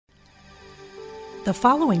The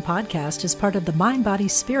following podcast is part of the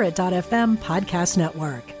MindBodySpirit.fm podcast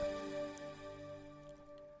network.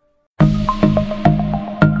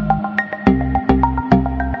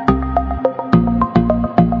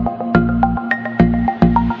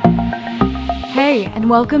 Hey, and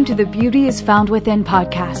welcome to the Beauty is Found Within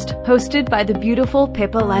podcast, hosted by the beautiful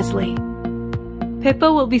Pippa Leslie.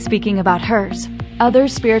 Pippa will be speaking about hers, other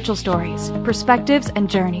spiritual stories, perspectives, and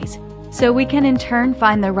journeys, so we can in turn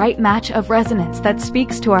find the right match of resonance that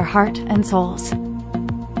speaks to our heart and souls.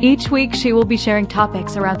 Each week, she will be sharing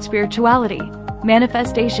topics around spirituality,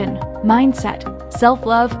 manifestation, mindset,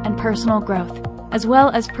 self-love, and personal growth, as well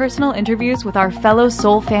as personal interviews with our fellow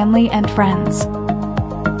soul family and friends.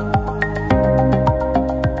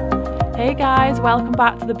 Hey guys, welcome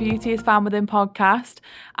back to the Beauty is Found Within podcast.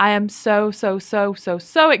 I am so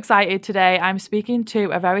excited today. I'm speaking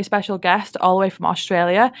to a very special guest all the way from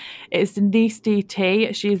Australia. It is Denise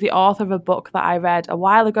DT. She's the author of a book that I read a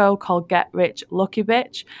while ago called Get Rich Lucky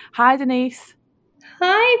Bitch. Hi Denise.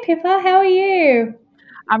 Hi Pippa, how are you?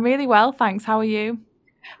 I'm really well, thanks. How are you?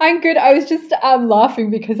 I'm good. I was just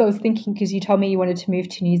laughing because I was thinking, because you told me you wanted to move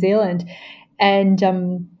to New Zealand,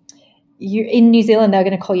 and you in New Zealand they're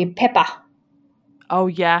going to call you Pepper. Oh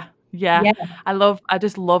yeah. I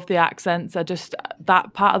just love the accents.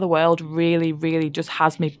 That part of the world really just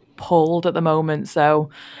has me pulled at the moment. So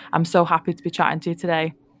I'm so happy to be chatting to you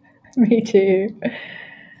today. Me too.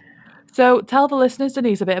 So tell the listeners,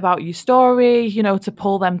 Denise, a bit about your story, to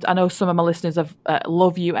pull them. I know some of my listeners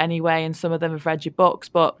love you anyway, and some of them have read your books,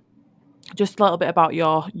 but just a little bit about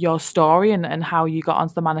your story and how you got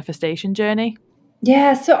onto the manifestation journey.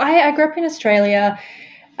 Yeah, so I grew up in Australia.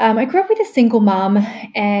 I grew up with a single mum,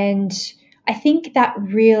 and I think that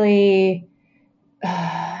really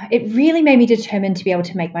made me determined to be able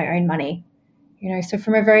to make my own money. So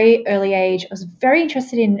from a very early age, I was very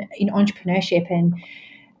interested in entrepreneurship, and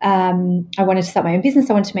I wanted to start my own business.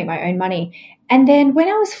 I wanted to make my own money. And then when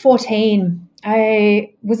I was 14,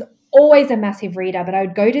 I was always a massive reader, but I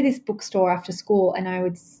would go to this bookstore after school and I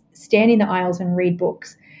would stand in the aisles and read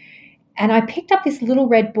books. And I picked up this little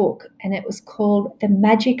red book, and it was called The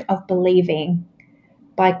Magic of Believing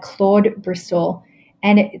by Claude Bristol.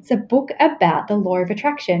 And it's a book about the law of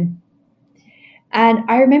attraction. And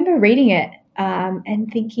I remember reading it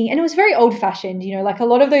and thinking, and it was very old fashioned, like a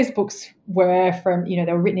lot of those books were from, they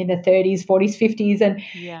were written in the 30s, 40s, 50s. And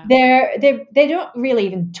they're not really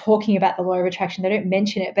even talking about the law of attraction. They don't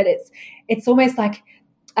mention it, but it's almost like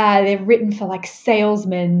they're written for like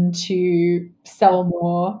salesmen to sell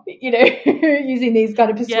more, using these kind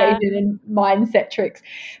of persuasion and mindset tricks.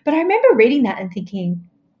 But I remember reading that and thinking,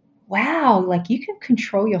 wow, like you can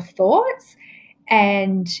control your thoughts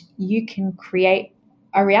and you can create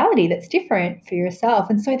a reality that's different for yourself.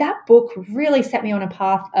 And so that book really set me on a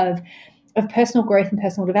path of personal growth and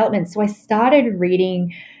personal development. So I started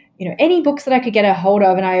reading any books that I could get a hold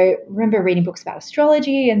of. And I remember reading books about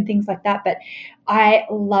astrology and things like that. But I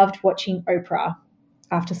loved watching Oprah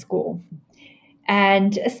after school.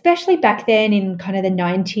 And especially back then in kind of the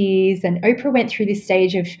 90s, and Oprah went through this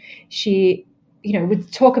stage of she,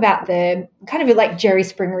 would talk about the kind of like Jerry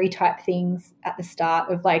Springer-y type things at the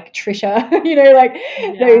start of like Trisha,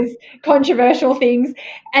 those controversial things.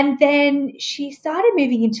 And then she started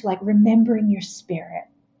moving into like remembering your spirit.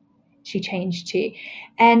 She changed to.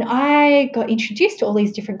 And I got introduced to all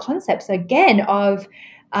these different concepts, again, of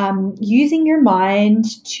using your mind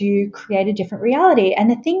to create a different reality. And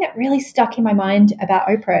the thing that really stuck in my mind about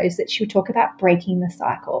Oprah is that she would talk about breaking the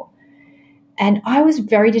cycle. And I was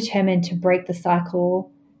very determined to break the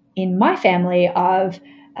cycle in my family of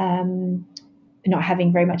not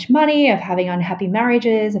having very much money, of having unhappy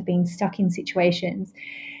marriages, of being stuck in situations.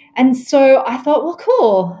 And so I thought, well,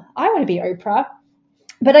 cool, I want to be Oprah.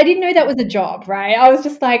 But I didn't know that was a job, right? I was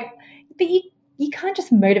just like, but you can't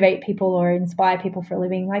just motivate people or inspire people for a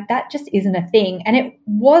living. Like that just isn't a thing. And it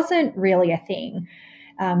wasn't really a thing,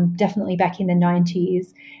 definitely back in the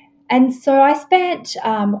 90s. And so I spent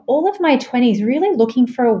all of my 20s really looking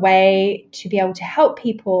for a way to be able to help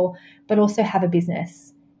people, but also have a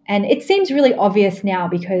business. And it seems really obvious now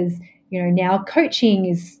because, now coaching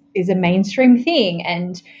is a mainstream thing,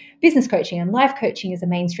 and business coaching and life coaching is a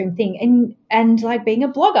mainstream thing, and like being a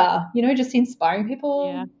blogger, just inspiring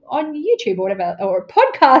people on YouTube or whatever, or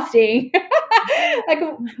podcasting, like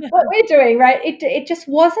what we're doing, right? It just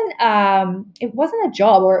wasn't a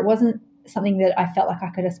job, or it wasn't something that I felt like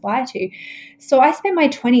I could aspire to. So I spent my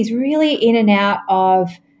 20s really in and out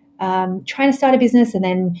of trying to start a business, and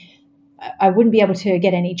then I wouldn't be able to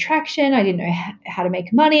get any traction. I didn't know how to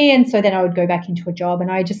make money. And so then I would go back into a job,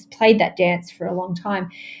 and I just played that dance for a long time.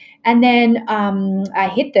 And then I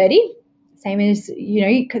hit 30, same as,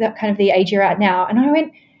 kind of the age you're at now. And I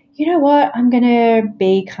went, you know what, I'm going to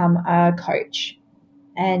become a coach.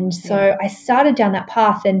 And so I started down that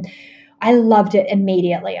path and I loved it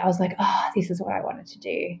immediately. I was like, oh, this is what I wanted to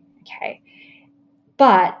do. Okay.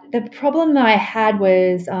 But the problem that I had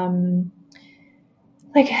was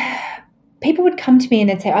people would come to me and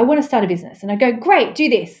they'd say, I want to start a business. And I'd go, great, do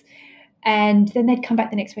this. And then they'd come back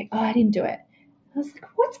the next week, oh, I didn't do it. I was like,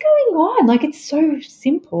 what's going on? Like, it's so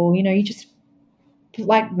simple. You just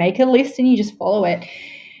make a list and you just follow it.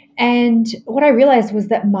 And what I realized was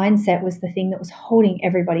that mindset was the thing that was holding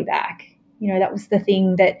everybody back. That was the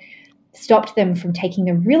thing that stopped them from taking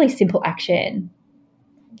the really simple action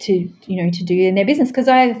to do in their business. Because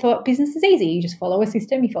I thought business is easy. You just follow a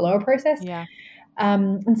system, you follow a process. Yeah.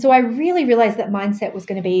 And so I really realized that mindset was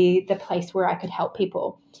going to be the place where I could help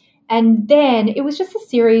people. And then it was just a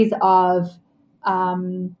series of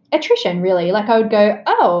attrition, really. Like I would go,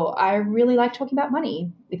 oh, I really like talking about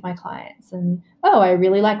money with my clients. And, oh, I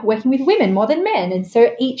really like working with women more than men. And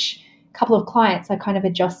so each couple of clients, I kind of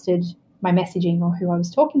adjusted my messaging or who I was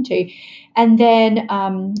talking to. And then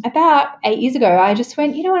about 8 years ago, I just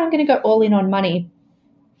went, you know what, I'm going to go all in on money.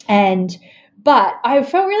 But I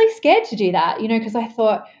felt really scared to do that, because I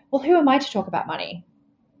thought, well, who am I to talk about money?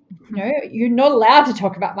 You're not allowed to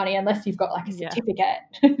talk about money unless you've got like a certificate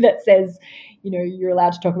that says, you're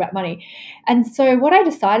allowed to talk about money. And so what I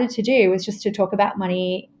decided to do was just to talk about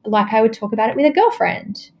money like I would talk about it with a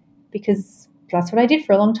girlfriend, because that's what I did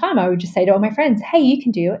for a long time. I would just say to all my friends, hey, you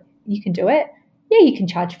can do it. You can do it. Yeah, you can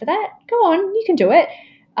charge for that. Go on, you can do it.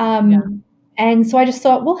 And so I just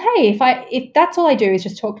thought, well, hey, if that's all I do is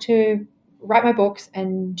just write my books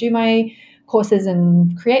and do my courses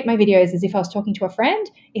and create my videos as if I was talking to a friend,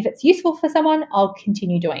 if it's useful for someone, I'll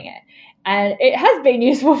continue doing it. And it has been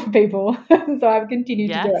useful for people. So I've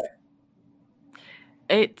continued to do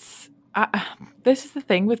it. This is the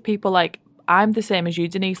thing with people, like I'm the same as you,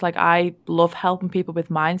 Denise. Like I love helping people with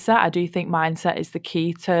mindset. I do think mindset is the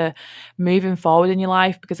key to moving forward in your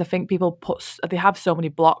life, because I think people they have so many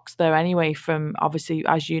blocks there anyway, from obviously,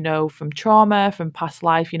 as you know, from trauma, from past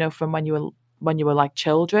life, from when you were like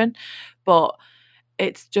children. But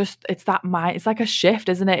it's that mind, it's like a shift,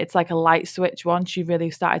 isn't it? It's like a light switch once you really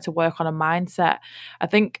started to work on a mindset. I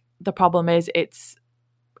think the problem is it's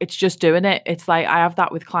just doing it. It's like I have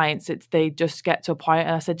that with clients. They just get to a point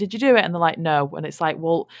and I said, did you do it? And they're like, no. And it's like,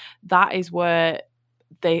 well, that is where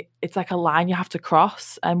it's like a line you have to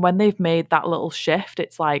cross. And when they've made that little shift,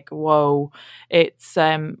 it's like, whoa. It's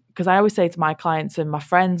because I always say to my clients and my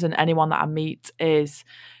friends and anyone that I meet is,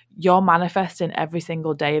 you're manifesting every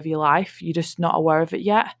single day of your life. You're just not aware of it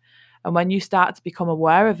yet. And when you start to become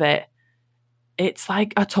aware of it, it's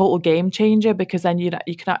like a total game changer, because then you're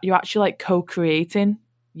actually like co-creating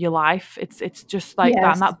your life. It's just like that.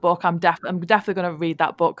 And that book, I'm definitely going to read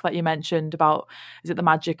that book that you mentioned about, is it The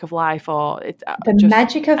Magic of Life, or it's The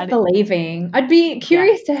Magic of Believing? I'd be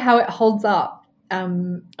curious to how it holds up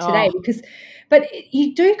today, but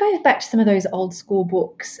you do go back to some of those old school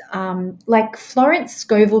books, like Florence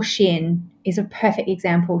Scovel Shinn is a perfect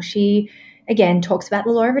example. She again talks about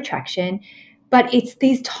the law of attraction, but it's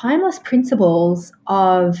these timeless principles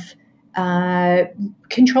of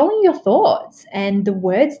controlling your thoughts and the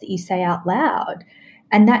words that you say out loud.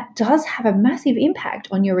 And that does have a massive impact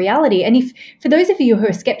on your reality. And if, for those of you who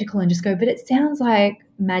are skeptical and just go, but it sounds like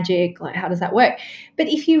magic, like how does that work? But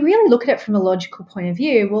if you really look at it from a logical point of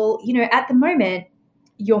view, well, at the moment,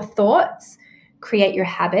 your thoughts create your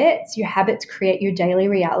habits create your daily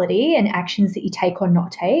reality and actions that you take or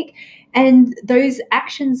not take. And those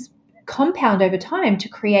actions compound over time to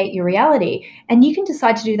create your reality. And you can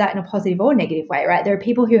decide to do that in a positive or negative way, right? There are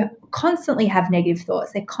people who constantly have negative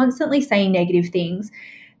thoughts. They're constantly saying negative things.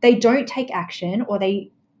 They don't take action, or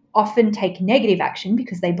they often take negative action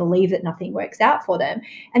because they believe that nothing works out for them.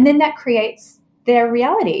 And then that creates their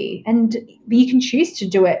reality. And you can choose to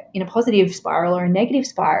do it in a positive spiral or a negative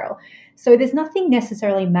spiral. So there's nothing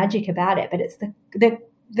necessarily magic about it, but it's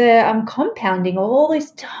the compounding of all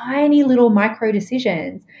those tiny little micro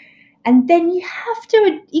decisions. And then you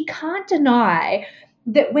can't deny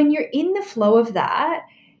that when you're in the flow of that,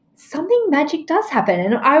 something magic does happen.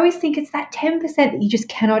 And I always think it's that 10% that you just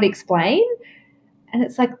cannot explain. And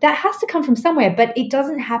it's like, that has to come from somewhere, but it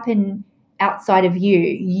doesn't happen outside of you.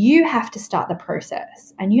 You have to start the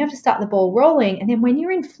process and you have to start the ball rolling. And then when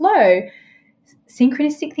you're in flow,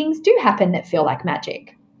 synchronistic things do happen that feel like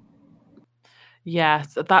magic. Yeah,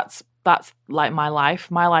 so that's like my life.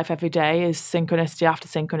 My life every day is synchronicity after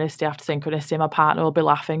synchronicity after synchronicity. My partner will be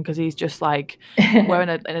laughing because he's just like, we're in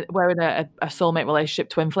a soulmate relationship,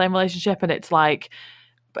 twin flame relationship, and it's like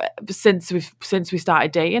but since we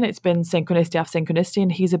started dating, it's been synchronicity after synchronicity,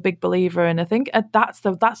 and he's a big believer. And I think that's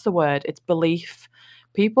the word. It's belief.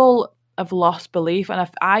 People have lost belief, and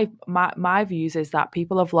my views is that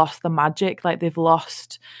people have lost the magic. Like they've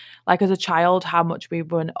lost, like as a child, how much we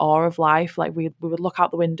were in awe of life. Like we would look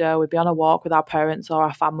out the window, we'd be on a walk with our parents or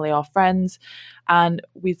our family or friends, and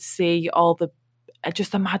we'd see all the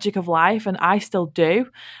just the magic of life. And I still do.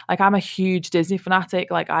 Like I'm a huge Disney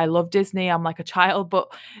fanatic. Like I love Disney. I'm like a child, but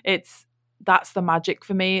that's the magic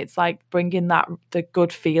for me. It's like bringing the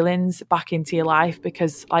good feelings back into your life,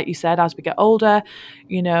 because like you said, as we get older,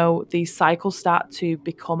 these cycles start to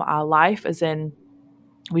become our life, as in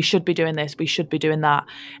we should be doing this, we should be doing that,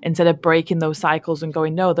 instead of breaking those cycles and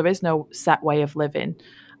going, no, there is no set way of living.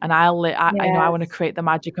 And I want to create the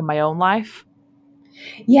magic in my own life.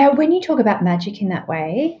 Yeah, when you talk about magic in that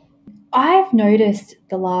way, I've noticed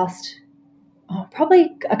the last probably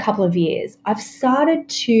a couple of years, I've started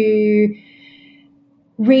to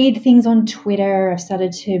read things on Twitter. I've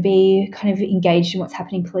started to be kind of engaged in what's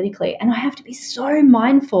happening politically. And I have to be so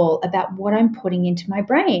mindful about what I'm putting into my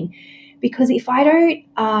brain, because if I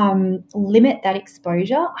don't limit that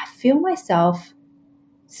exposure, I feel myself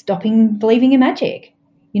stopping believing in magic,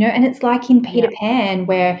 and it's like in Peter Pan,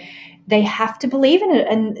 where they have to believe in it,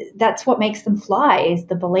 and that's what makes them fly, is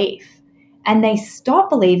the belief. And they stop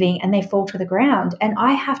believing and they fall to the ground. And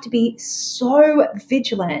I have to be so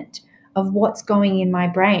vigilant of what's going in my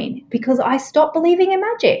brain, because I stop believing in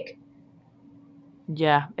magic.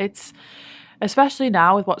 Yeah, it's especially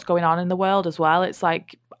now with what's going on in the world as well. It's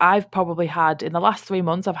like I've probably had, in the last 3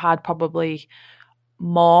 months, I've had probably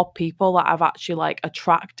more people that I've actually like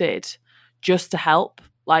attracted just to help,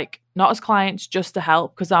 like not as clients, just to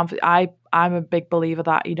help, because I'm a big believer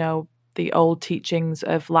that, the old teachings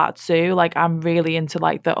of Lao Tzu, like I'm really into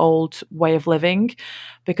like the old way of living,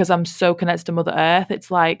 because I'm so connected to Mother Earth.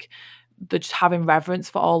 It's like just having reverence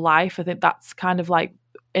for all life. I think that's kind of like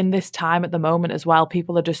in this time at the moment as well,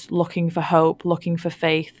 people are just looking for hope, looking for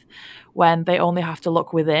faith, when they only have to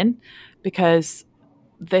look within, because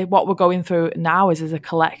what we're going through now is as a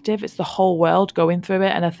collective, it's the whole world going through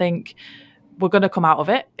it. And I think we're going to come out of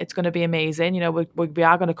it. It's going to be amazing. We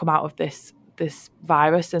are going to come out of this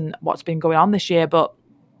virus and what's been going on this year. But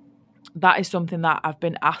that is something that I've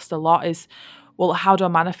been asked a lot, is, well, how do I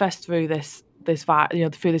manifest through this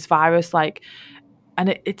through this virus? Like,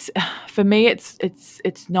 and it's for me, it's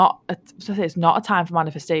not a time for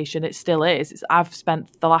manifestation. It still is. I've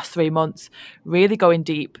spent the last 3 months really going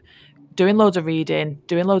deep, doing loads of reading,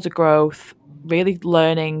 doing loads of growth, really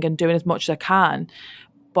learning and doing as much as I can.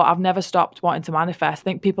 But I've never stopped wanting to manifest. I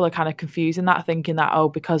think people are kind of confusing that, thinking that,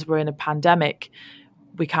 because we're in a pandemic,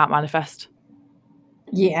 we can't manifest.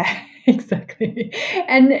 Yeah, exactly.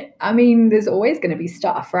 And I mean, there's always going to be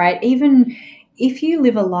stuff, right? Even if you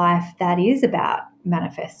live a life that is about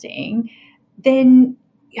manifesting, then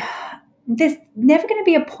there's never going to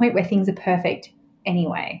be a point where things are perfect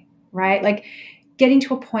anyway, right? Like getting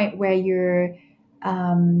to a point where you're,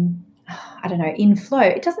 in flow,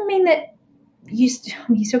 it doesn't mean that you're still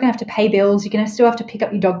going to have to pay bills. You're going to still have to pick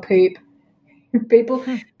up your dog poop. People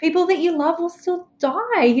that you love will still die.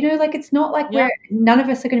 Like it's not like none of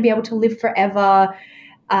us are going to be able to live forever.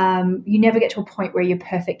 You never get to a point where you're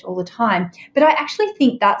perfect all the time. But I actually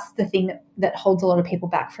think that's the thing that holds a lot of people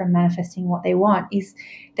back from manifesting what they want, is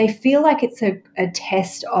they feel like it's a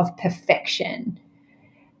test of perfection.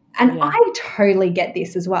 And I totally get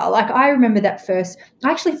this as well. Like I remember I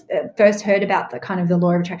actually first heard about the kind of the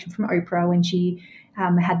law of attraction from Oprah when she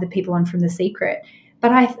had the people on from The Secret.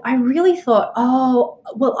 But I really thought,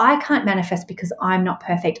 I can't manifest because I'm not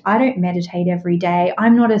perfect. I don't meditate every day.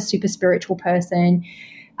 I'm not a super spiritual person.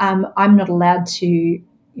 I'm not allowed to,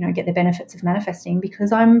 get the benefits of manifesting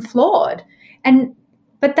because I'm flawed.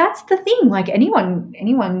 But that's the thing. Like anyone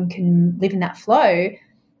can live in that flow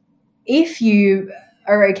if you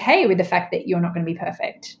are okay with the fact that you're not going to be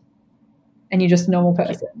perfect and you're just a normal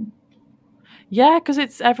person. Yeah,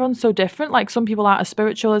 because everyone's so different. Like some people aren't as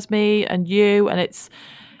spiritual as me and you, and it's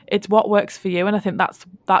what works for you. And I think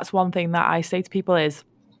that's one thing that I say to people is,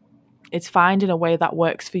 it's finding a way that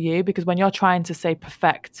works for you, because when you're trying to say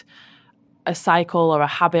perfect a cycle or a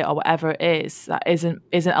habit or whatever it is that isn't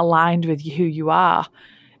aligned with who you are,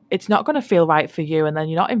 it's not going to feel right for you, and then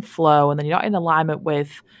you're not in flow, and then you're not in alignment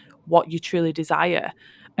with what you truly desire.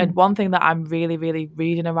 And one thing that I'm really, really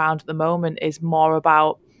reading around at the moment is more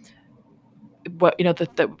about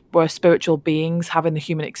that we're spiritual beings having the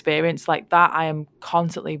human experience. Like that I am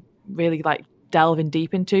constantly really like delving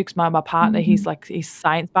deep into, because my partner, he's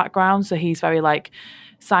science background, so he's very like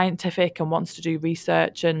scientific and wants to do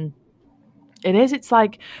research, and It is. It's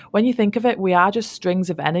like when you think of it, we are just strings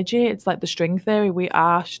of energy. It's like the string theory. We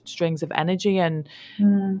are strings of energy, and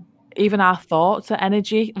even our thoughts are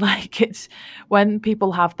energy. Like it's when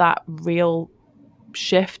people have that real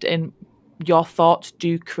shift in your thoughts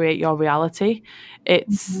do create your reality. It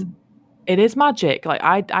is magic. Like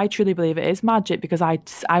I truly believe it is magic because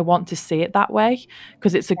I want to see it that way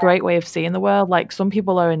because it's a great way of seeing the world. Like some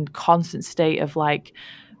people are in constant state of like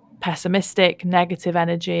pessimistic, negative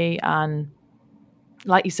energy, and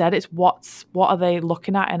like you said, it's what are they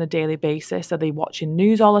looking at on a daily basis? Are they watching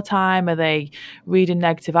news all the time? Are they reading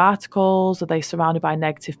negative articles? Are they surrounded by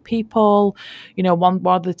negative people? You know, one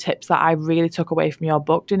of the tips that I really took away from your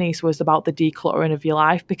book, Denise, was about the decluttering of your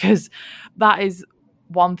life, because that is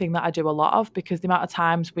one thing that I do a lot of, because the amount of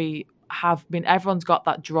times we have been, everyone's got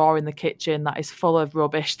that drawer in the kitchen that is full of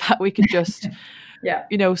rubbish that we could just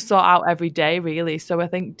sort out every day, really. So I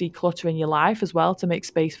think decluttering your life as well to make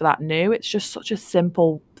space for that new, it's just such a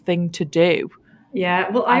simple thing to do. Yeah,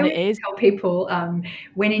 well, I always tell people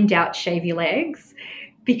when in doubt, shave your legs,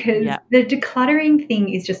 because the decluttering thing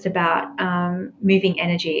is just about moving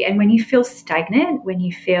energy. And when you feel stagnant, when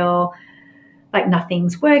you feel like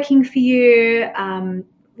nothing's working for you,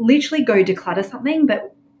 literally go declutter something,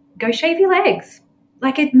 but go shave your legs.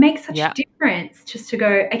 Like it makes such a difference just to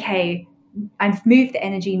go, okay, I've moved the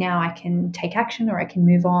energy, now I can take action, or I can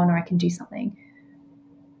move on, or I can do something.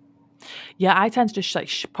 Yeah, I tend to just like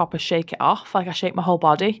proper shake it off. Like I shake my whole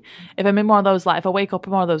body. If I'm in one of those, like if I wake up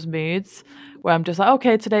in one of those moods where I'm just like,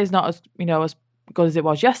 okay, today's not as, as good as it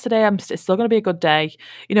was yesterday, it's still going to be a good day.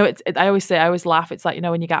 I always laugh. It's like,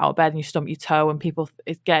 when you get out of bed and you stump your toe and people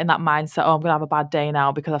get in that mindset, oh, I'm going to have a bad day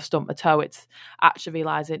now because I've stumped my toe. It's actually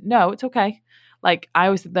realizing, no, it's okay. Like I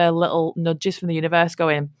always, the little nudges from the universe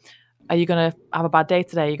going, are you going to have a bad day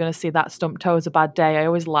today? You're going to see that stumped toe as a bad day. I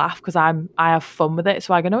always laugh because I have fun with it.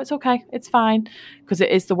 So I go, no, it's okay. It's fine. Because it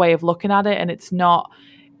is the way of looking at it. And it's not,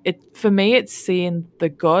 for me, it's seeing the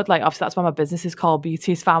good. Like obviously that's why my business is called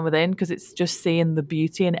Beauty is Found Within, because it's just seeing the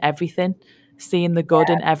beauty in everything, seeing the good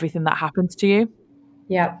in everything that happens to you.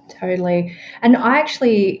 Yeah, totally. And I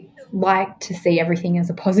actually like to see everything as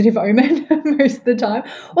a positive omen most of the time,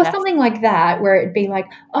 or something like that, where it'd be like,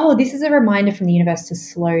 oh, this is a reminder from the universe to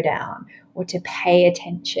slow down or to pay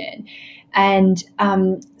attention. And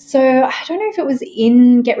so I don't know if it was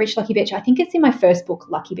in Get Rich Lucky Bitch. I think it's in my first book,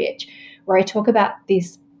 Lucky Bitch, where I talk about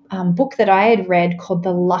this book that I had read called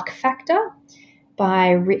The Luck Factor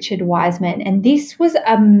by Richard Wiseman. And this was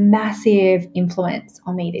a massive influence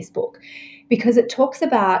on me, this book, because it talks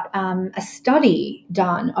about a study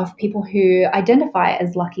done of people who identify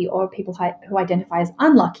as lucky or people who identify as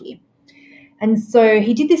unlucky. And so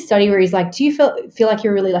he did this study where he's like, do you feel like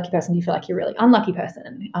you're a really lucky person? Do you feel like you're a really unlucky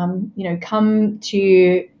person? Come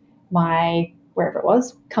to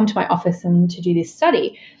come to my office and to do this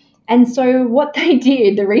study. And so what they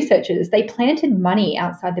did, the researchers, they planted money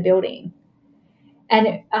outside the building and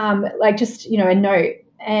a note.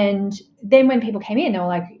 And then when people came in, they were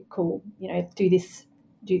like, cool, do this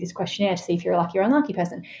questionnaire to see if you're a lucky or unlucky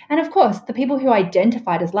person. And of course, the people who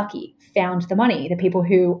identified as lucky found the money. The people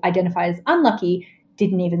who identify as unlucky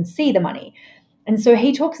didn't even see the money. And so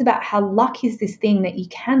he talks about how luck is this thing that you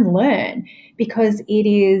can learn, because it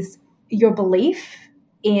is your belief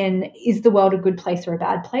in, is the world a good place or a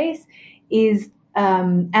bad place?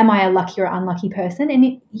 Am I a lucky or unlucky person?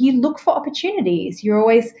 And you look for opportunities. You're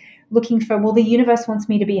always looking for, well, the universe wants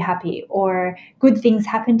me to be happy, or good things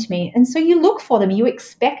happen to me. And so you look for them, you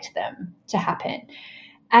expect them to happen.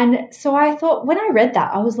 And so I thought, when I read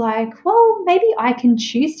that, I was like, well, maybe I can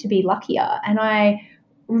choose to be luckier. And I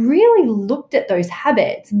really looked at those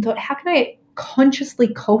habits and thought, how can I consciously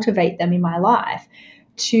cultivate them in my life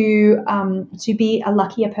to be a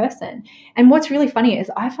luckier person? And what's really funny is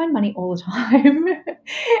I find money all the time.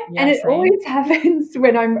 And it always happens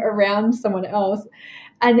when I'm around someone else.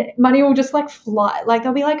 And money will just like fly. Like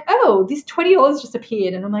I'll be like, oh, this $20 just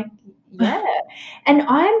appeared. And I'm like, yeah. And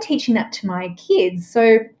I'm teaching that to my kids.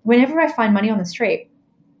 So whenever I find money on the street,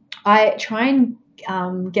 I try and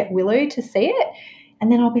get Willow to see it.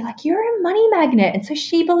 And then I'll be like, you're a money magnet. And so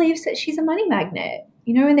she believes that she's a money magnet,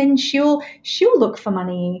 and then she'll look for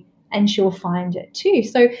money and she'll find it too.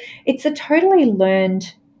 So it's a totally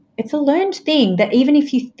learned thing, that even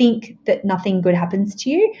if you think that nothing good happens to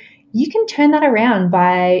you, you can turn that around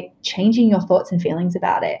by changing your thoughts and feelings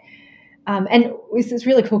about it. And this is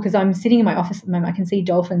really cool because I'm sitting in my office at the moment. I can see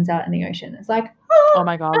dolphins out in the ocean. It's like, oh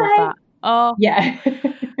my God, I love that. Oh, yeah.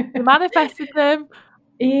 You manifested them.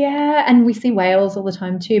 Yeah, and we see whales all the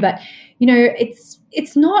time too. But,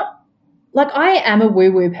 it's not like, I am a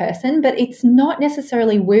woo-woo person, but it's not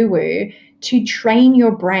necessarily woo-woo to train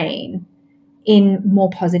your brain in more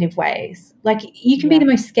positive ways. Like you can be the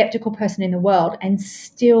most skeptical person in the world and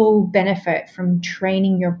still benefit from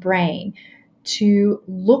training your brain to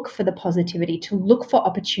look for the positivity, to look for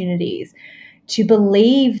opportunities, to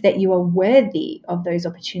believe that you are worthy of those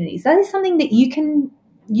opportunities. That is something that you can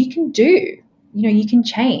do. You can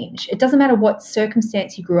change. It doesn't matter what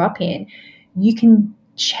circumstance you grew up in. You can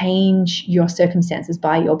change your circumstances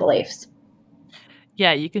by your beliefs.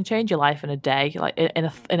 Yeah, you can change your life in a day, like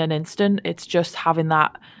in an instant. It's just having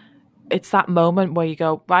that. It's that moment where you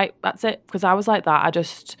go, right, that's it. Because I was like that.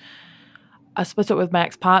 I split up with my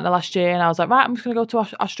ex-partner last year, and I was like, right, I'm just going to go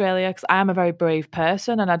to Australia because I am a very brave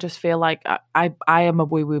person, and I just feel like I am a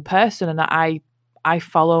woo-woo person, and I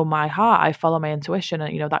follow my heart, I follow my intuition,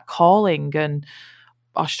 and that calling. And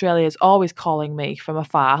Australia is always calling me from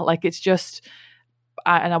afar. Like it's just.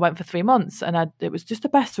 I went for 3 months, and it was just the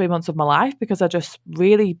best 3 months of my life because I just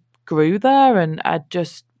really grew there, and I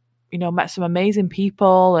just met some amazing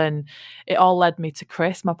people, and it all led me to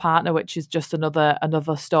Chris, my partner, which is just another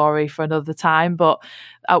story for another time. But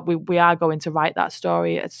we are going to write that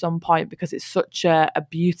story at some point because it's such a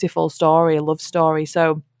beautiful story, a love story.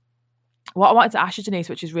 So what I wanted to ask you, Denise,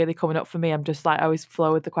 which is really coming up for me, I'm just like I always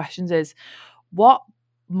flow with the questions, is what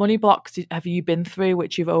money blocks have you been through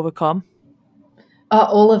which you've overcome?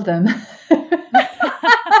 All of them.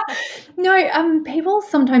 No, people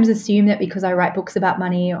sometimes assume that because I write books about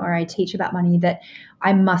money or I teach about money that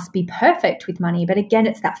I must be perfect with money. But again,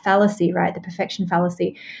 it's that fallacy, right? The perfection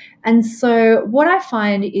fallacy. And so what I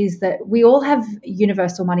find is that we all have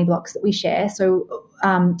universal money blocks that we share. So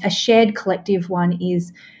a shared collective one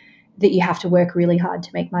is that you have to work really hard to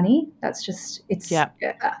make money. That's just,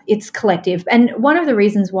 it's collective. And one of the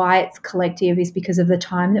reasons why it's collective is because of the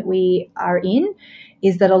time that we are in,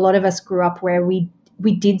 is that a lot of us grew up where we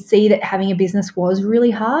did see that having a business was really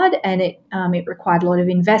hard, and it required a lot of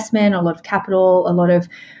investment, a lot of capital, a lot of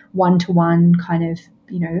one-to-one kind of,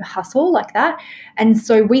 hustle like that. And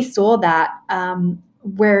so we saw that,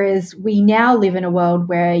 whereas we now live in a world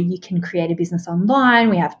where you can create a business online.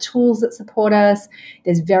 We have tools that support us.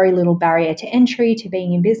 There's very little barrier to entry to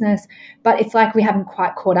being in business, but it's like we haven't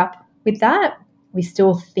quite caught up with that. We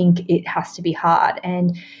still think it has to be hard.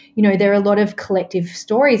 And, there are a lot of collective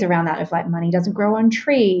stories around that of like money doesn't grow on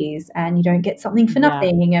trees and you don't get something for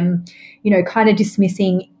nothing. And, kind of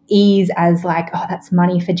dismissing ease as like, oh, that's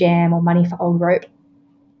money for jam or money for old rope.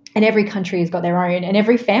 And every country has got their own, and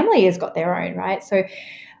every family has got their own, right? So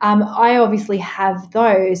I obviously have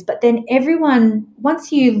those, but then everyone,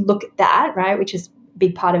 once you look at that, right, which is a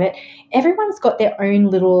big part of it, everyone's got their own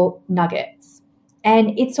little nuggets.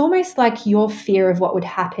 And it's almost like your fear of what would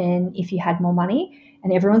happen if you had more money,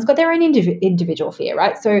 and everyone's got their own individual fear,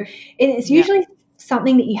 right? So it's usually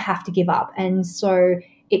something that you have to give up. And so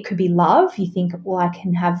it could be love. You think, well, I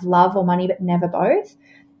can have love or money, but never both.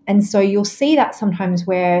 And so you'll see that sometimes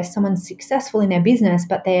where someone's successful in their business,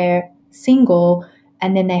 but they're single,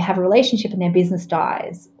 and then they have a relationship and their business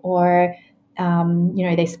dies, or,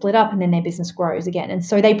 they split up and then their business grows again. And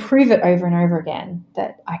so they prove it over and over again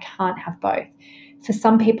that I can't have both. For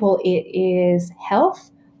some people, it is health.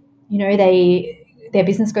 Their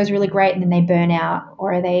business goes really great and then they burn out,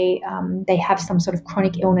 or they have some sort of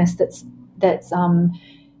chronic illness that's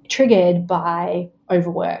triggered by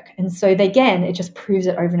overwork. And so it just proves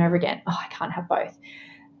it over and over again. Oh, I can't have both.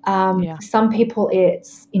 For some people,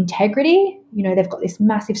 it's integrity. They've got this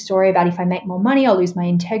massive story about if I make more money, I'll lose my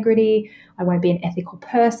integrity. I won't be an ethical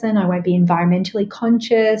person. I won't be environmentally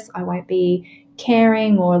conscious. I won't be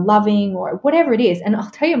caring or loving or whatever it is. And I'll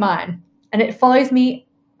tell you mine. And it follows me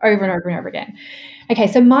over and over and over again. Okay,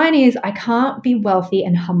 so mine is I can't be wealthy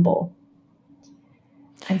and humble.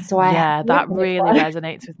 And so that really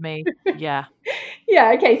resonates with me. Yeah.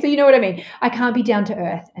 Yeah. Okay. So you know what I mean? I can't be down to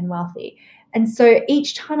earth and wealthy. And so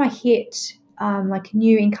each time I hit like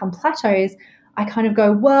new income plateaus, I kind of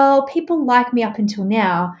go, well, people like me up until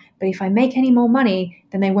now, but if I make any more money,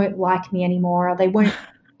 then they won't like me anymore, or they won't,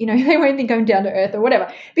 they won't think I'm down to earth or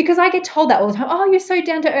whatever, because I get told that all the time. Oh, you're so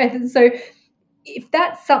down to earth. And so if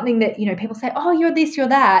that's something that, people say, oh, you're this, you're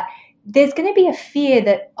that, there's going to be a fear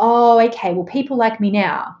that, oh, okay, well, people like me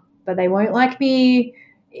now, but they won't like me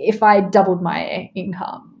if I doubled my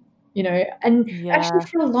income, and actually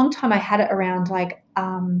for a long time I had it around like,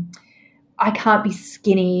 I can't be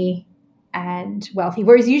skinny and wealthy.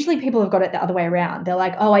 Whereas usually people have got it the other way around. They're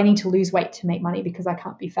like, oh, I need to lose weight to make money because I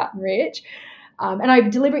can't be fat and rich. And I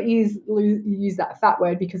deliberately use that fat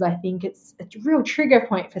word because I think it's a real trigger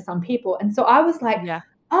point for some people. And so I was like,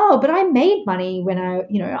 oh, but I made money when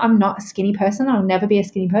I'm not a skinny person. I'll never be a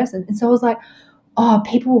skinny person. And so I was like, oh,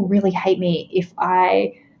 people will really hate me if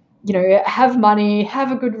I have money,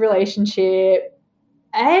 have a good relationship,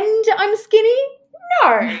 and I'm skinny?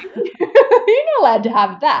 No, you're not allowed to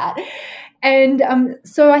have that. And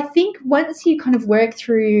so I think once you kind of work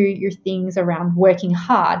through your things around working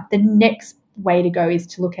hard, the next way to go is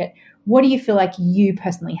to look at what do you feel like you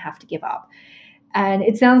personally have to give up. And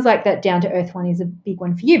it sounds like that down to earth one is a big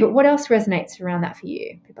one for you, but what else resonates around that for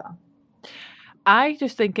you, Pippa? I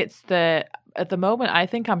just think it's at the moment, I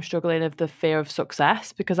think I'm struggling with the fear of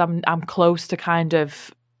success because I'm close to kind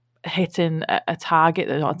of hitting a target,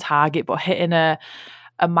 not a target, but hitting a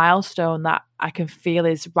milestone that I can feel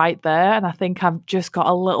is right there. And I think I've just got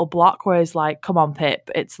a little block where it's like, come on,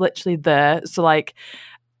 Pip, it's literally there. So like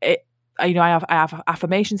it, I have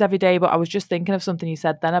affirmations every day, but I was just thinking of something you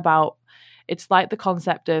said then about, it's like the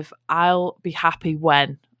concept of I'll be happy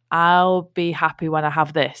when I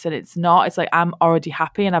have this. And it's like I'm already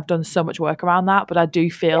happy and I've done so much work around that. But I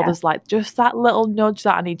do feel there's like just that little nudge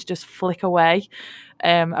that I need to just flick away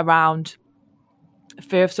around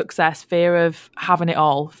fear of success, fear of having it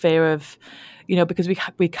all, fear of, because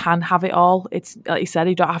we can have it all. It's like you said,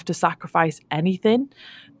 you don't have to sacrifice anything.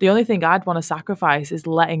 The only thing I'd want to sacrifice is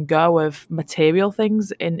letting go of material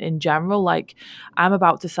things in general. Like I'm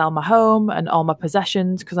about to sell my home and all my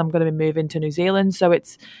possessions because I'm going to be moving to New Zealand. So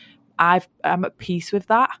I'm at peace with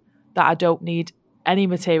that I don't need any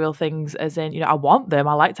material things, as in, I want them.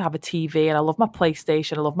 I like to have a TV and I love my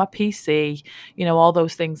PlayStation. I love my PC, all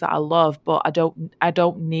those things that I love, but I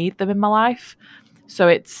don't need them in my life.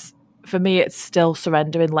 So for me, it's still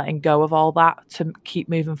surrendering, letting go of all that to keep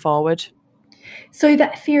moving forward. So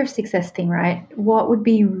that fear of success thing, right? What would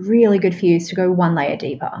be really good for you is to go one layer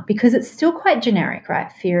deeper, because it's still quite generic,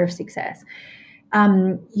 right? Fear of success.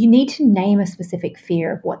 You need to name a specific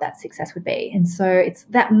fear of what that success would be. And so it's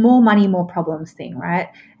that more money, more problems thing, right?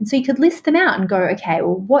 And so you could list them out and go, okay,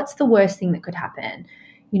 well, what's the worst thing that could happen?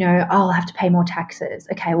 I'll have to pay more taxes.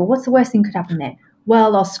 Okay, well, what's the worst thing that could happen there?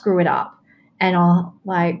 Well, I'll screw it up and I'll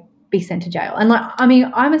be sent to jail. And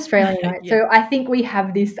I'm Australian, right? So I think we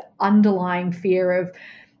have this underlying fear of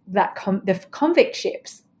that the convict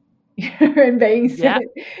ships and being sent.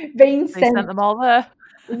 They sent them all there.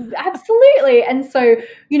 Absolutely. And so,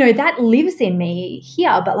 that lives in me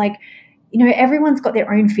here, but everyone's got their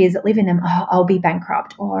own fears that live in them. Oh, I'll be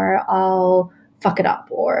bankrupt, or I'll fuck it up,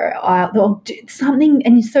 or I'll do something.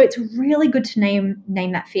 And so it's really good to name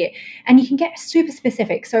that fear, and you can get super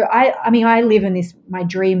specific. So I live in my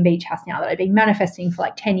dream beach house now that I've been manifesting for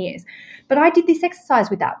 10 years, but I did this exercise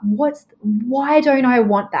with that. Why don't I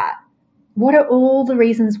want that? What are all the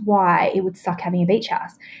reasons why it would suck having a beach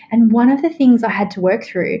house? And one of the things I had to work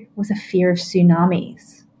through was a fear of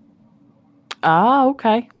tsunamis. Ah,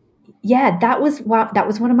 okay. Yeah, that was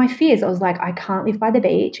one of my fears. I was like, I can't live by the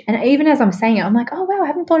beach. And even as I'm saying it, I'm like, oh, wow, I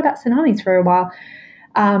haven't thought about tsunamis for a while.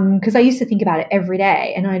 Because I used to think about it every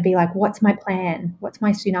day, and I'd be like, what's my plan? What's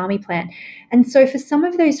my tsunami plan? And so for some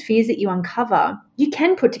of those fears that you uncover, you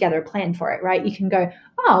can put together a plan for it, right? You can go,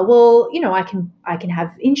 oh, well, I can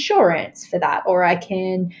have insurance for that, or I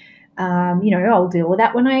can, I'll deal with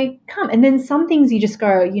that when I come. And then some things you just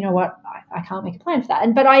go, you know what, I can't make a plan for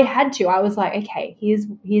that. But I had to. I was like, okay, here's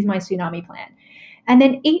my tsunami plan. And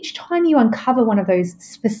then each time you uncover one of those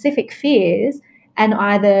specific fears and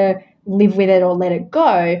either live with it or let it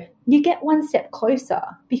go, you get one step closer,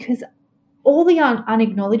 because all the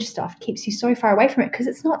unacknowledged stuff keeps you so far away from it because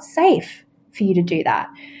it's not safe for you to do that.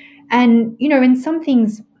 And, in some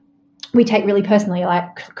things we take really personally,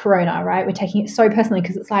 like Corona, right? We're taking it so personally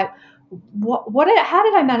because it's like, how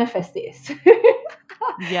did I manifest this?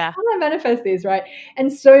 Yeah. How did I manifest this, right?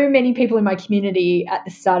 And so many people in my community at the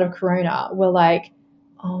start of Corona were like,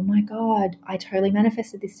 oh my God, I totally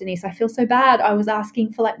manifested this, Denise. I feel so bad. I was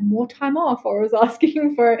asking for more time off, or I was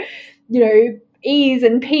asking for, ease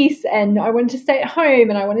and peace, and I wanted to stay at home,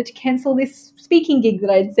 and I wanted to cancel this speaking gig that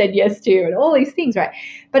I'd said yes to, and all these things, right?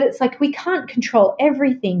 But it's like we can't control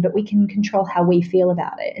everything, but we can control how we feel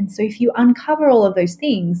about it. And so if you uncover all of those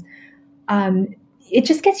things, it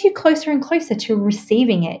just gets you closer and closer to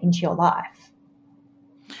receiving it into your life.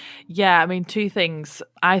 Yeah, I mean, two things.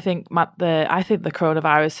 I think the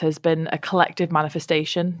coronavirus has been a collective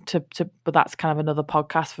manifestation but that's kind of another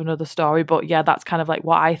podcast for another story. But yeah, that's kind of like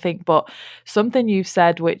what I think. But something you've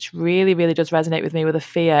said, which really, really does resonate with me with a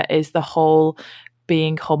fear, is the whole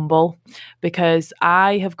being humble, because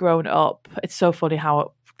I have grown up. It's so funny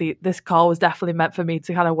how this call was definitely meant for me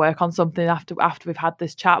to kind of work on something after we've had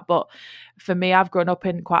this chat. But for me, I've grown up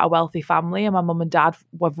in quite a wealthy family, and my mum and dad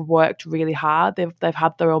have worked really hard. They've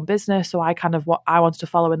had their own business, so I wanted to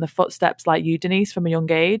follow in the footsteps like you, Denise, from a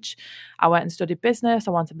young age. I went and studied business.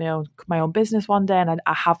 I wanted my own business one day, and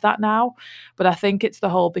I have that now. But I think it's the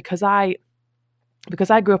whole because I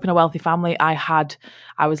grew up in a wealthy family. I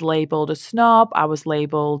was labelled a snob. I was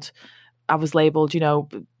labelled,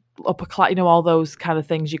 upper class, all those kind of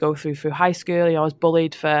things you go through high school. I was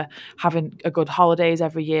bullied for having a good holidays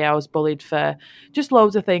every year. I was bullied for just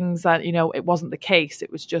loads of things that, it wasn't the case.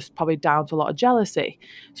 It was just probably down to a lot of jealousy.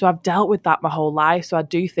 So I've dealt with that my whole life. So I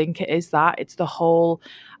do think it is that. It's the whole,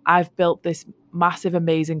 I've built this massive,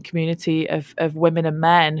 amazing community of women and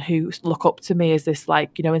men who look up to me as this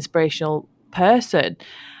inspirational person.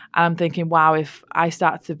 And I'm thinking, wow, if I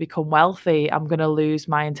start to become wealthy, I'm going to lose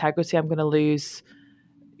my integrity. I'm going to lose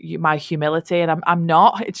my humility, and I'm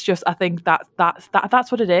not. It's just, I think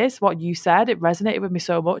that's what it is. What you said, it resonated with me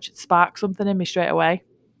so much. It sparked something in me straight away.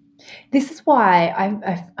 This is why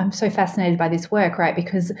I'm so fascinated by this work, right?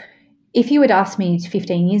 Because if you had asked me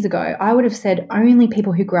 15 years ago, I would have said only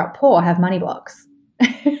people who grew up poor have money blocks.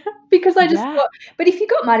 Because I just thought, but if you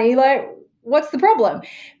got money, what's the problem?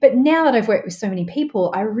 But now that I've worked with so many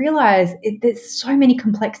people, I realize there's so many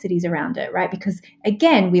complexities around it, right? Because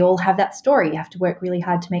again, we all have that story. You have to work really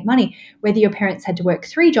hard to make money, whether your parents had to work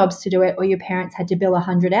 3 jobs to do it or your parents had to bill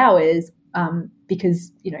 100 hours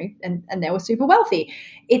because, and they were super wealthy.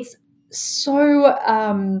 It's so,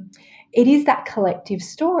 it is that collective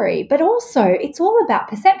story, but also it's all about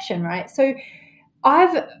perception, right? So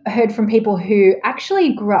I've heard from people who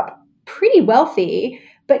actually grew up pretty wealthy,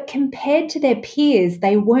 but compared to their peers,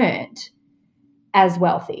 they weren't as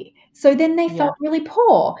wealthy. So then they felt really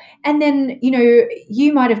poor. And then,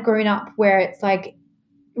 you might have grown up where it's like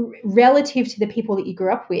relative to the people that you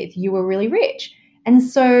grew up with, you were really rich. And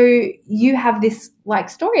so you have this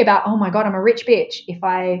story about, oh my God, I'm a rich bitch if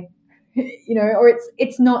I, or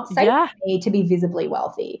it's not safe for me to be visibly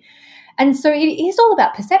wealthy. And so it is all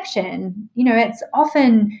about perception. It's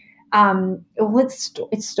often,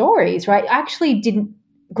 it's stories, right? I actually didn't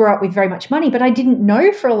grow up with very much money, but I didn't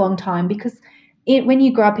know for a long time because when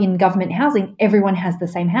you grow up in government housing, everyone has the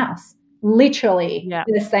same house, literally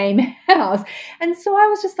the same house. And so I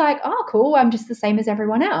was just like, oh, cool, I'm just the same as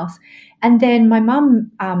everyone else. And then my mum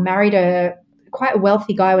married quite a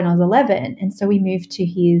wealthy guy when I was 11. And so we moved to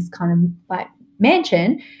his kind of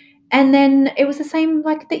mansion. And then it was the same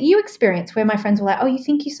that you experienced where my friends were like, oh, you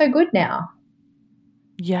think you're so good now?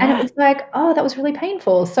 Yeah. And it was like, oh, that was really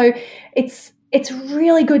painful. So it's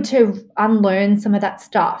really good to unlearn some of that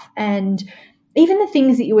stuff. And even the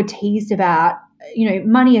things that you were teased about,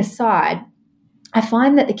 money aside, I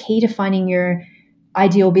find that the key to finding your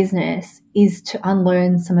ideal business is to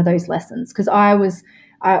unlearn some of those lessons. Because I was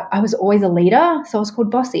always a leader, so I was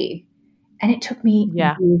called bossy. And it took me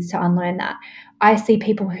years to unlearn that. I see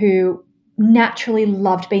people who naturally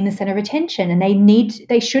loved being the center of attention, and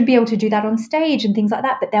they should be able to do that on stage and things like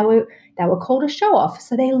that, but they were called a show off.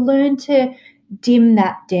 So they learned to dim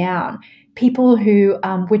that down. People who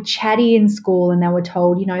were chatty in school and they were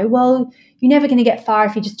told, well, you're never going to get far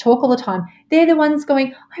if you just talk all the time. They're the ones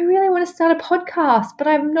going, I really want to start a podcast, but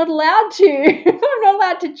I'm not allowed to. I'm not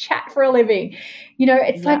allowed to chat for a living.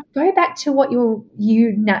 It's like, go back to what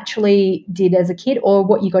you naturally did as a kid, or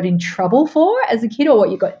what you got in trouble for as a kid, or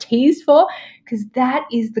what you got teased for, because that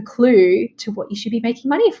is the clue to what you should be making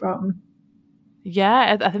money from.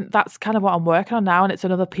 Yeah, I think that's kind of what I'm working on now, and it's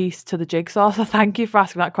another piece to the jigsaw. So thank you for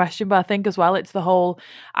asking that question. But I think as well, it's the whole,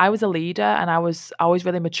 I was a leader and I was always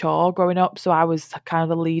really mature growing up. So I was kind of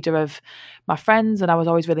the leader of my friends, and I was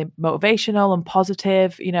always really motivational and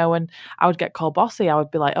positive, and I would get called bossy. I would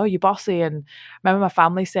be like, oh, you're bossy. And I remember my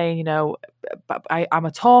family saying, I'm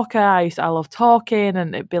a talker. I love talking.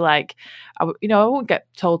 And it'd be like, I wouldn't get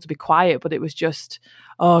told to be quiet, but it was just,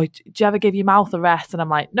 oh, do you ever give your mouth a rest? And I'm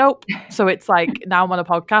like, nope. So it's like, now I'm on a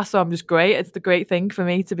podcast, so I'm just great. It's the great thing for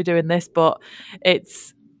me to be doing this, but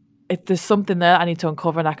there's something there I need to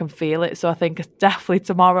uncover, and I can feel it. So I think definitely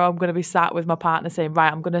tomorrow I'm going to be sat with my partner saying,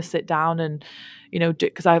 right, I'm going to sit down and,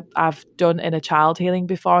 because I've done inner child healing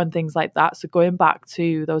before and things like that. So going back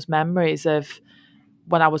to those memories of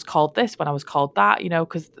when I was called this, when I was called that,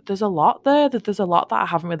 because there's a lot there, there's a lot that I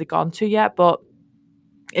haven't really gone to yet, but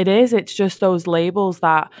it's just those labels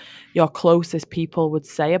that your closest people would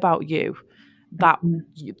say about you that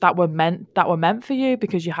were meant for you,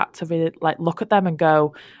 because you had to really look at them and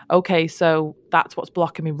go, okay, so that's what's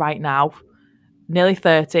blocking me right now. Nearly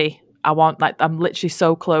 30, I'm literally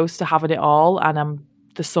so close to having it all, and I'm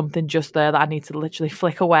there's something just there that I need to literally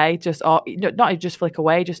flick away, or not just flick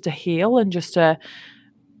away, just to heal and just to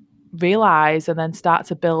realize and then start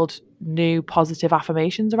to build new positive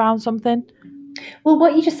affirmations around something. Well,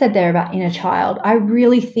 what you just said there about inner child, I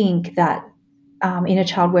really think that inner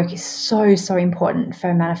child work is so, so important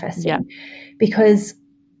for manifesting, because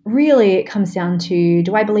really it comes down to,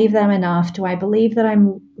 do I believe that I'm enough? Do I believe that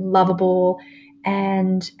I'm lovable?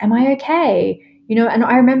 And am I okay? And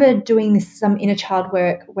I remember doing some inner child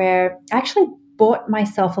work where I actually bought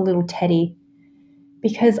myself a little teddy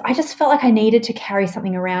because I just felt like I needed to carry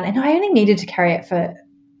something around, and I only needed to carry it for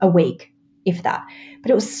a week, if that. But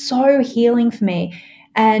it was so healing for me.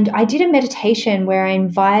 And I did a meditation where I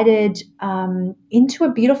invited into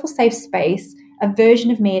a beautiful, safe space a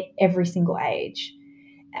version of me at every single age,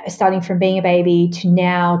 starting from being a baby to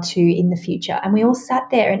now to in the future. And we all sat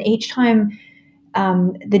there, and each time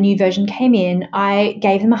the new version came in, I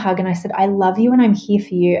gave them a hug and I said, I love you and I'm here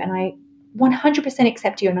for you. And I 100%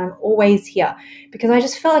 accept you and I'm always here, because I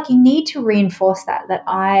just felt like you need to reinforce that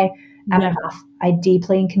I am enough. I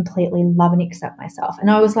deeply and completely love and accept myself.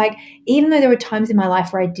 And I was like, even though there were times in my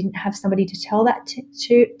life where I didn't have somebody to tell that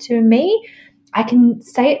to me, I can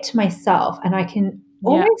say it to myself, and I can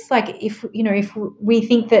almost like, if we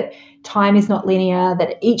think that time is not linear,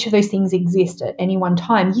 that each of those things exist at any one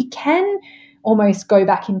time, you can almost go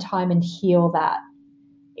back in time and heal that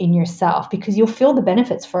in yourself, because you'll feel the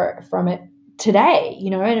benefits from it today,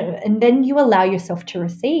 and then you allow yourself to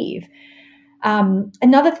receive.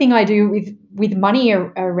 Another thing I do with money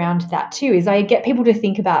around that too is I get people to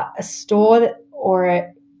think about a store or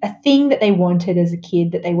a thing that they wanted as a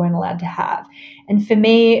kid that they weren't allowed to have. And for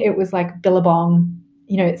me, it was like Billabong.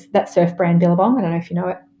 It's that surf brand Billabong. I don't know if you know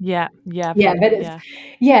it. Yeah.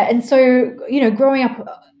 And so, growing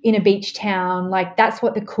up in a beach town, like that's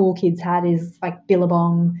what the cool kids had, is like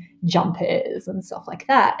Billabong jumpers and stuff like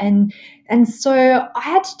that. And so I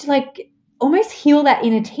had to like almost heal that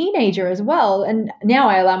inner teenager as well. And now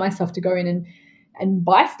I allow myself to go in and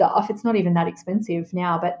buy stuff. It's not even that expensive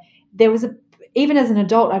now, but there was even as an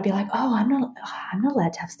adult, I'd be like, oh, I'm not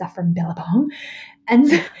allowed to have stuff from Billabong. And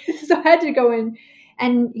so I had to go in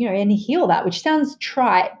and heal that, which sounds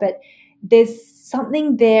trite, but there's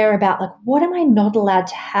something there about like, what am I not allowed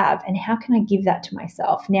to have, and how can I give that to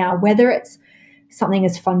myself now, whether it's something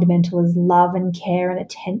as fundamental as love and care and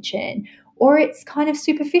attention, or it's kind of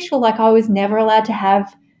superficial, like I was never allowed to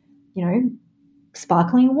have,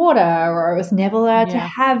 sparkling water, or I was never allowed to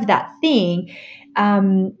have that thing.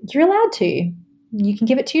 You're allowed to. You can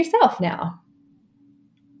give it to yourself now.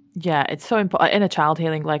 Yeah, it's so important. Inner child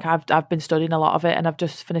healing, like I've been studying a lot of it, and I've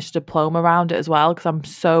just finished a diploma around it as well, because I'm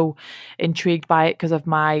so intrigued by it because of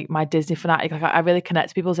my Disney fanatic. Like I really connect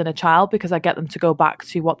to people's inner child because I get them to go back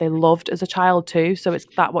to what they loved as a child too. So it's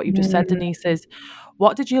that what you just said, Denise, is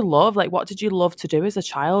what did you love? Like what did you love to do as a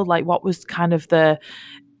child? Like what was kind of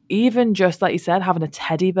even just like you said, having a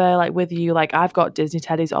teddy bear like with you. Like I've got Disney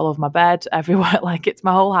teddies all over my bed, everywhere. Like it's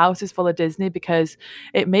my whole house is full of Disney because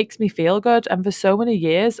it makes me feel good. And for so many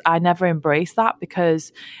years, I never embraced that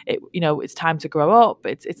because it's time to grow up.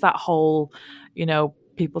 It's that whole,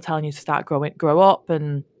 people telling you to grow up,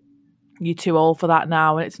 and you're too old for that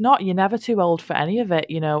now. And it's not. You're never too old for any of it.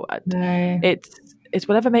 No. It's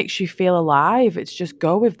whatever makes you feel alive. It's just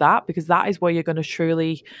go with that, because that is where you're going to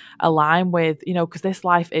truly align with, because this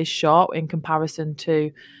life is short in comparison to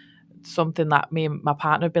something that me and my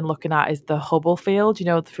partner have been looking at, is the Hubble field,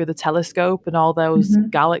 through the telescope and all those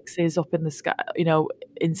galaxies up in the sky,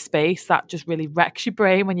 in space. That just really wrecks your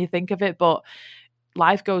brain when you think of it. But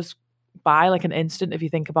life goes by like an instant if you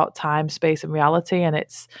think about time, space and reality. And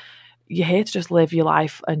you're here to just live your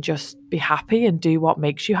life and just be happy and do what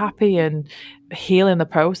makes you happy and heal in the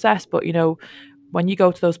process. But, when you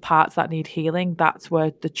go to those parts that need healing, that's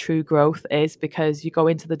where the true growth is, because you go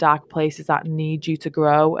into the dark places that need you to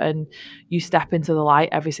grow, and you step into the light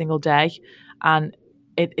every single day. And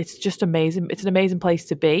it's just amazing. It's an amazing place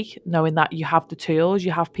to be, knowing that you have the tools,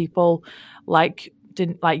 you have people like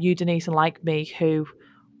you, Denise, and like me who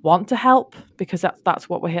want to help, because that's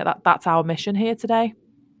what we're here. That's our mission here today.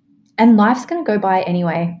 And life's going to go by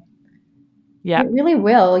anyway. Yeah. It really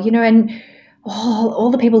will, and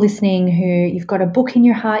all the people listening who you've got a book in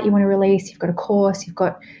your heart you want to release, you've got a course, you've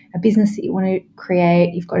got a business that you want to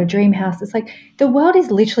create, you've got a dream house. It's like the world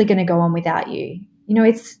is literally going to go on without you.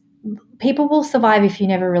 It's people will survive if you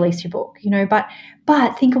never release your book,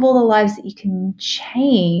 but think of all the lives that you can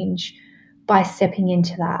change by stepping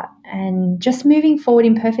into that and just moving forward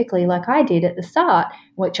imperfectly like I did at the start,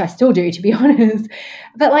 which I still do, to be honest.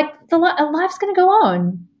 But like life's going to go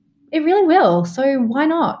on. It really will. So why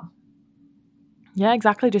not? Yeah,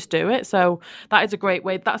 exactly. Just do it. So that is a great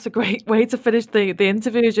way. That's a great way to finish the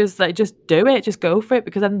interview. Is just like, just do it. Just go for it.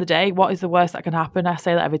 Because at the end of the day, what is the worst that can happen? I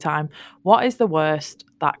say that every time. What is the worst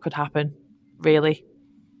that could happen? Really?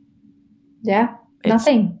 Yeah, It's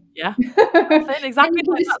nothing. yeah, nothing. Exactly.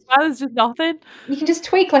 Like, that's why there's just nothing. You can just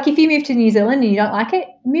tweak. Like if you move to New Zealand and you don't like it,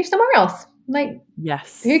 move somewhere else. Like,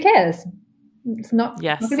 Yes. who cares? It's not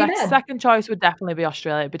Yes. going to be bad. Second choice would definitely be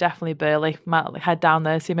Australia. It'd be definitely Burleigh. Might head down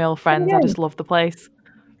there, see my old friends. I just love the place.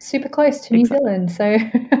 Super close to New Zealand, so you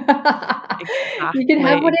can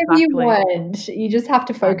have whatever you want. You just have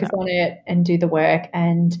to focus on it and do the work,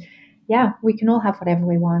 and yeah, we can all have whatever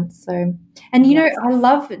we want. So, and you know, I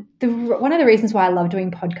love one of the reasons why I love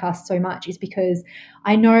doing podcasts so much is because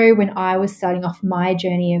I know when I was starting off my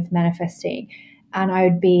journey of manifesting, and I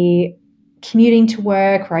would be commuting to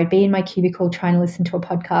work or I'd be in my cubicle trying to listen to a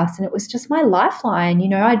podcast, and it was just my lifeline. You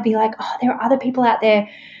know, I'd be like, oh, there are other people out there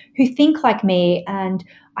who think like me, and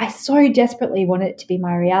I so desperately want it to be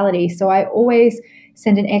my reality. So I always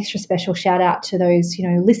send an extra special shout out to those, you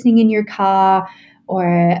know, listening in your car,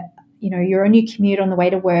 or, you know, you're on your commute on the way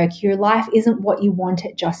to work. Your life isn't what you want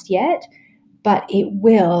it just yet, but it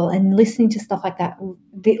will. And listening to stuff like that,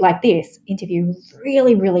 like this interview,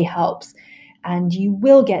 really, really helps. And you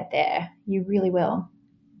will get there. You really will.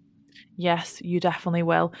 Yes, you definitely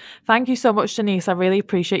will. Thank you so much, Denise. I really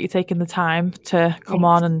appreciate you taking the time to come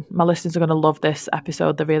on, and my listeners are going to love this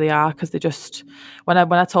episode. They really are, because they just, when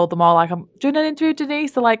I told them all, like, I'm doing an interview with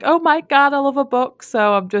Denise, they're like, oh my God, I love her book.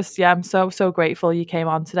 So I'm just, I'm so grateful you came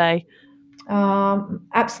on today.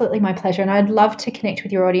 Absolutely my pleasure. And I'd love to connect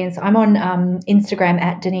with your audience. I'm on Instagram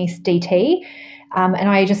at Denise DT. And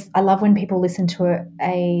I love when people listen to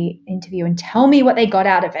a interview and tell me what they got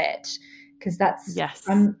out of it. Because that's,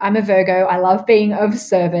 I'm a Virgo. I love being of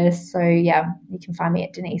service. So yeah, you can find me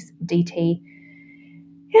at Denise DT.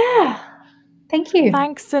 Yeah. Thank you.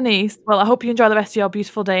 Thanks, Denise. Well, I hope you enjoy the rest of your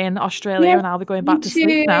beautiful day in Australia, and I'll be going back to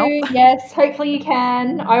sleep now. Yes, hopefully you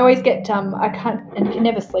can. I always get, I can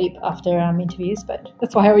never sleep after interviews, but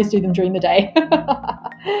that's why I always do them during the day.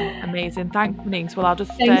 Amazing. Thanks, Denise. Well, I'll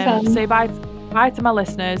just say bye to my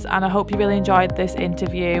listeners, and I hope you really enjoyed this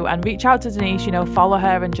interview, and reach out to Denise, you know, follow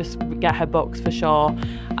her and just get her books for sure.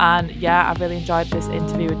 And yeah, I really enjoyed this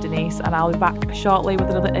interview with Denise, and I'll be back shortly with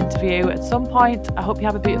another interview at some point. I hope you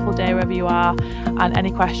have a beautiful day wherever you are, and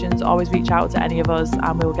any questions, always reach out to any of us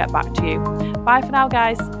and we will get back to you. Bye for now,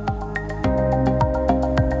 guys.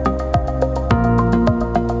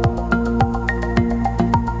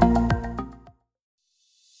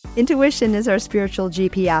 Intuition is our spiritual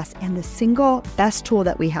GPS and the single best tool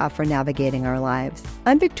that we have for navigating our lives.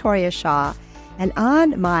 I'm Victoria Shaw, and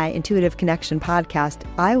on my Intuitive Connection podcast,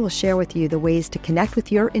 I will share with you the ways to connect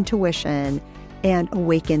with your intuition and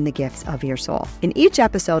awaken the gifts of your soul. In each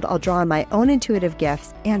episode, I'll draw on my own intuitive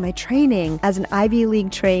gifts and my training as an Ivy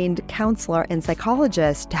League trained counselor and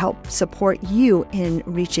psychologist to help support you in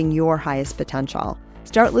reaching your highest potential.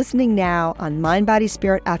 Start listening now on Mind, Body,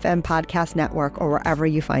 Spirit FM Podcast Network, or wherever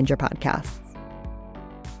you find your podcasts.